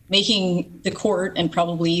 is making the court, and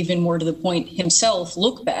probably even more to the point himself,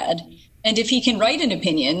 look bad. And if he can write an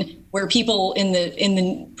opinion where people in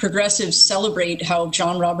the progressives celebrate how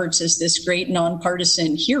John Roberts is this great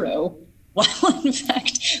nonpartisan hero, while in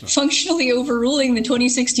fact functionally overruling the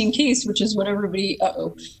 2016 case, which is what everybody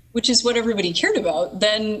cared about,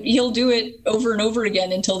 then he'll do it over and over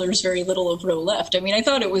again until there's very little of Roe left. I mean, I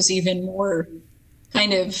thought it was even more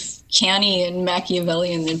kind of canny and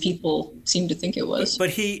Machiavellian than people seem to think it was.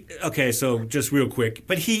 But so just real quick,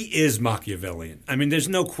 but he is Machiavellian. I mean, there's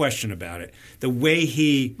no question about it. The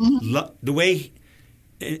way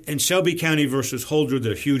in Shelby County versus Holder,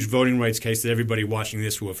 the huge voting rights case that everybody watching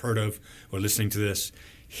this will have heard of or listening to this,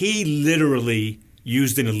 he literally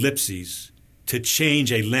used an ellipses to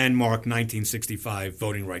change a landmark 1965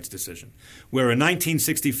 voting rights decision, where a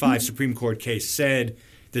 1965 Supreme Court case said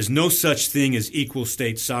there's no such thing as equal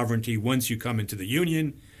state sovereignty once you come into the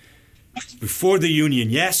Union. Before the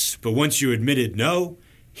Union, yes, but once you admitted, no.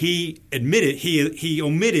 He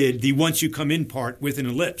omitted the once you come in part with an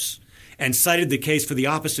ellipse, and cited the case for the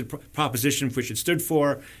opposite proposition which it stood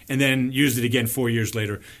for, and then used it again 4 years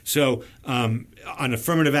later. So on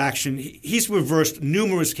affirmative action, he's reversed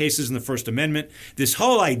numerous cases in the First Amendment. This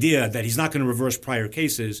whole idea that he's not going to reverse prior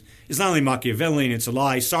cases is not only Machiavellian, it's a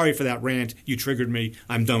lie. Sorry for that rant. You triggered me.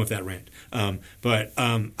 I'm done with that rant. But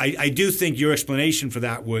I do think your explanation for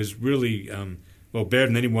that was really better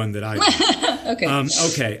than anyone that I Okay.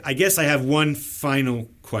 Okay. I guess I have one final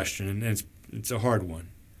question, and it's a hard one.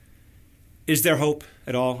 Is there hope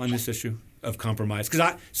at all on this issue of compromise?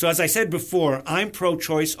 So as I said before, I'm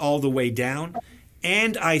pro-choice all the way down,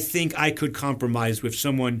 and I think I could compromise with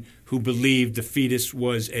someone who believed the fetus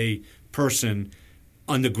was a person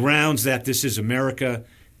on the grounds that this is America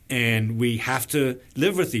and we have to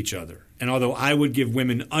live with each other. And although I would give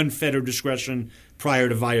women unfettered discretion prior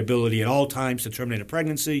to viability at all times to terminate a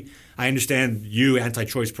pregnancy, I understand you,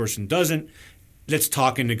 anti-choice person, doesn't. Let's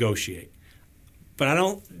talk and negotiate.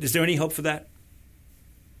 But is there any hope for that?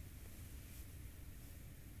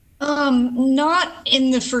 Not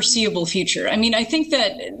in the foreseeable future. I mean, I think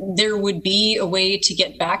that there would be a way to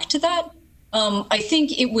get back to that. I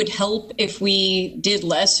think it would help if we did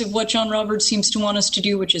less of what John Roberts seems to want us to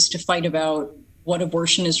do, which is to fight about what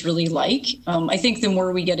abortion is really like. I think the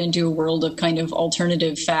more we get into a world of kind of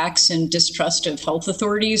alternative facts and distrust of health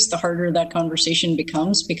authorities, the harder that conversation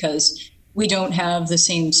becomes, because we don't have the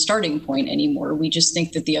same starting point anymore. We just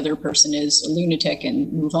think that the other person is a lunatic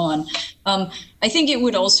and move on. I think it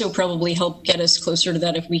would also probably help get us closer to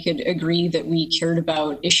that if we could agree that we cared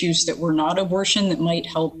about issues that were not abortion that might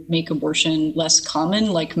help make abortion less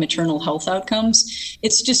common, like maternal health outcomes.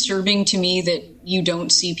 It's disturbing to me that you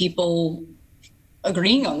don't see people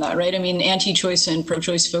agreeing on that, right? I mean, anti-choice and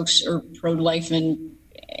pro-choice folks, or pro-life and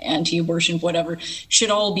anti-abortion, whatever,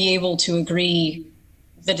 should all be able to agree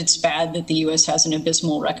that it's bad that the U.S. has an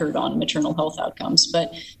abysmal record on maternal health outcomes.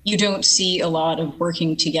 But you don't see a lot of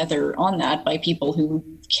working together on that by people who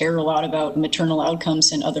care a lot about maternal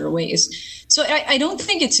outcomes in other ways. So I don't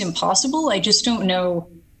think it's impossible. I just don't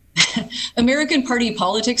know. American party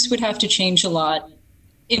politics would have to change a lot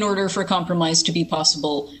in order for compromise to be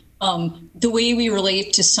possible. The way we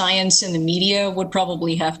relate to science and the media would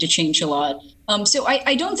probably have to change a lot. So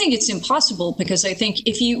I don't think it's impossible, because I think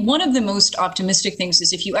one of the most optimistic things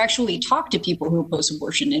is if you actually talk to people who oppose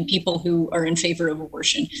abortion and people who are in favor of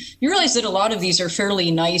abortion, you realize that a lot of these are fairly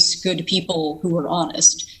nice, good people who are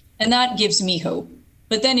honest. And that gives me hope.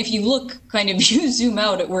 But then if you look you zoom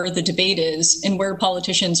out at where the debate is and where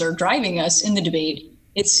politicians are driving us in the debate,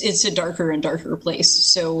 it's a darker and darker place.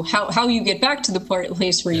 So how you get back to the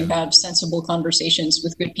place where you have sensible conversations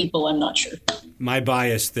with good people, I'm not sure. My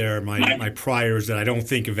bias there, my prior, is that I don't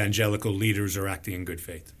think evangelical leaders are acting in good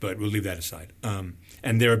faith, but we'll leave that aside.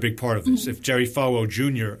 And they're a big part of this. Mm-hmm. If Jerry Falwell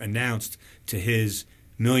Jr. announced to his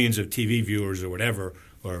millions of TV viewers or whatever,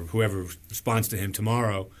 or whoever responds to him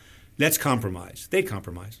tomorrow, let's compromise, they'd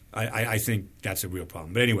compromise. I think that's a real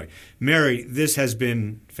problem. But anyway, Mary, this has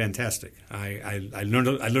been fantastic. I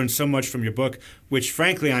learned so much from your book, which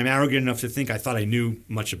frankly I'm arrogant enough to think I thought I knew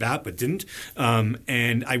much about, but didn't.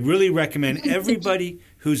 And I really recommend everybody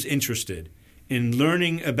who's interested in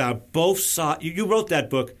learning about both sides. You wrote that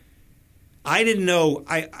book. I didn't know.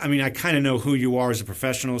 I mean, I kind of know who you are as a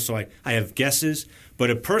professional, so I have guesses. But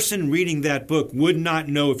a person reading that book would not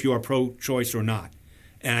know if you are pro-choice or not.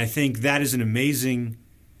 And I think that is an amazing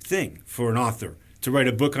thing for an author, to write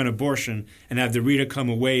a book on abortion and have the reader come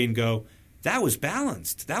away and go, that was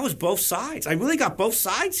balanced. That was both sides. I really got both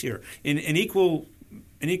sides here in equal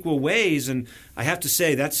ways. And I have to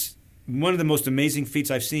say, that's one of the most amazing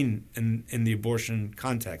feats I've seen in the abortion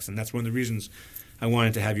context. And that's one of the reasons I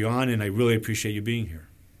wanted to have you on, and I really appreciate you being here.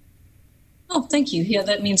 Oh, thank you. Yeah,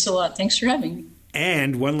 that means a lot. Thanks for having me.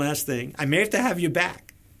 And one last thing, I may have to have you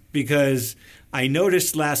back, because I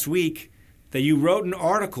noticed last week that you wrote an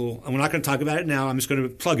article, and we're not going to talk about it now, I'm just going to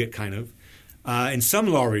plug it kind of, in some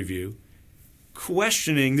law review,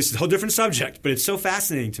 questioning, this is a whole different subject, but it's so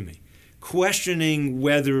fascinating to me, questioning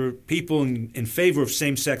whether people in favor of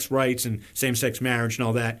same-sex rights and same-sex marriage and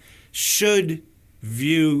all that should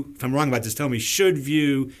view, if I'm wrong about this, tell me, should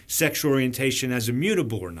view sexual orientation as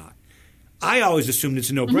immutable or not. I always assumed it's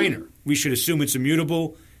a no-brainer. Mm-hmm. We should assume it's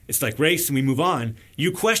immutable. It's like race, and we move on.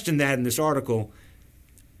 You questioned that in this article.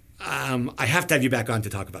 I have to have you back on to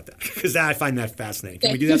talk about that, because I find that fascinating.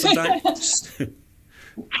 Can we do that sometime?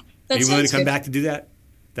 Are you willing to come back to do that?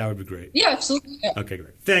 That would be great. Yeah, absolutely. Yeah. Okay,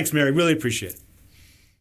 great. Thanks, Mary. Really appreciate it.